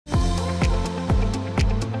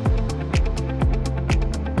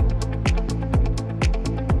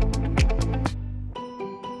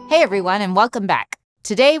Hey everyone, and welcome back.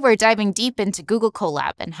 Today we're diving deep into Google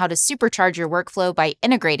Colab and how to supercharge your workflow by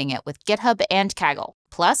integrating it with GitHub and Kaggle.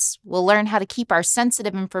 Plus, we'll learn how to keep our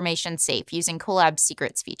sensitive information safe using Colab's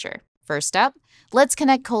secrets feature. First up, let's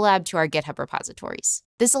connect Colab to our GitHub repositories.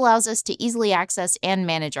 This allows us to easily access and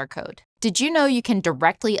manage our code. Did you know you can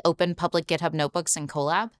directly open public GitHub notebooks in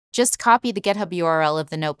Colab? Just copy the GitHub URL of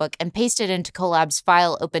the notebook and paste it into Colab's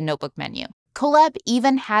File Open Notebook menu. Colab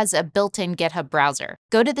even has a built-in GitHub browser.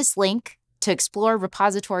 Go to this link to explore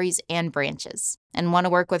repositories and branches. And want to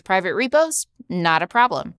work with private repos? Not a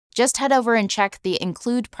problem. Just head over and check the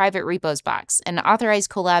Include Private Repos box and authorize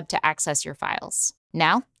Colab to access your files.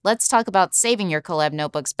 Now, let's talk about saving your Colab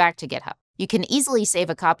notebooks back to GitHub. You can easily save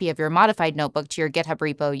a copy of your modified notebook to your GitHub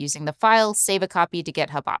repo using the File Save a Copy to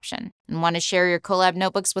GitHub option. And want to share your Colab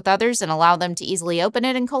notebooks with others and allow them to easily open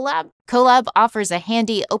it in Colab? Colab offers a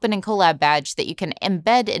handy Open in Colab badge that you can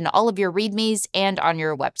embed in all of your READMEs and on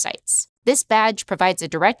your websites. This badge provides a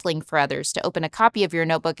direct link for others to open a copy of your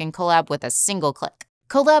notebook in Colab with a single click.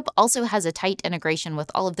 Colab also has a tight integration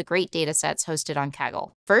with all of the great datasets hosted on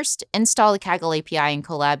Kaggle. First, install the Kaggle API in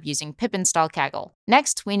Colab using pip install Kaggle.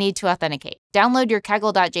 Next, we need to authenticate. Download your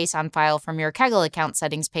kaggle.json file from your Kaggle account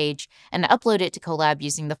settings page and upload it to Colab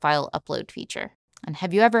using the file upload feature. And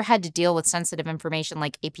have you ever had to deal with sensitive information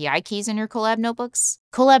like API keys in your Colab notebooks?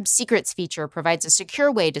 Colab's secrets feature provides a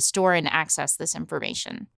secure way to store and access this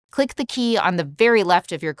information. Click the key on the very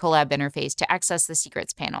left of your Colab interface to access the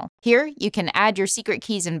Secrets panel. Here, you can add your secret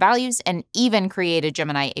keys and values and even create a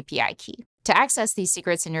Gemini API key. To access these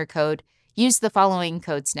secrets in your code, use the following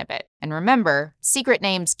code snippet. And remember, secret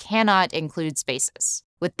names cannot include spaces.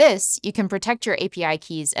 With this, you can protect your API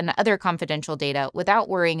keys and other confidential data without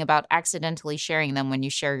worrying about accidentally sharing them when you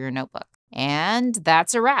share your notebook. And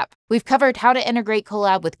that's a wrap. We've covered how to integrate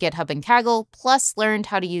Colab with GitHub and Kaggle, plus learned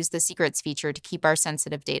how to use the secrets feature to keep our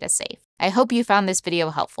sensitive data safe. I hope you found this video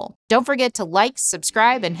helpful. Don't forget to like,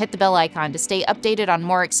 subscribe, and hit the bell icon to stay updated on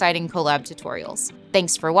more exciting Colab tutorials.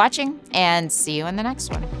 Thanks for watching, and see you in the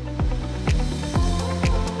next one.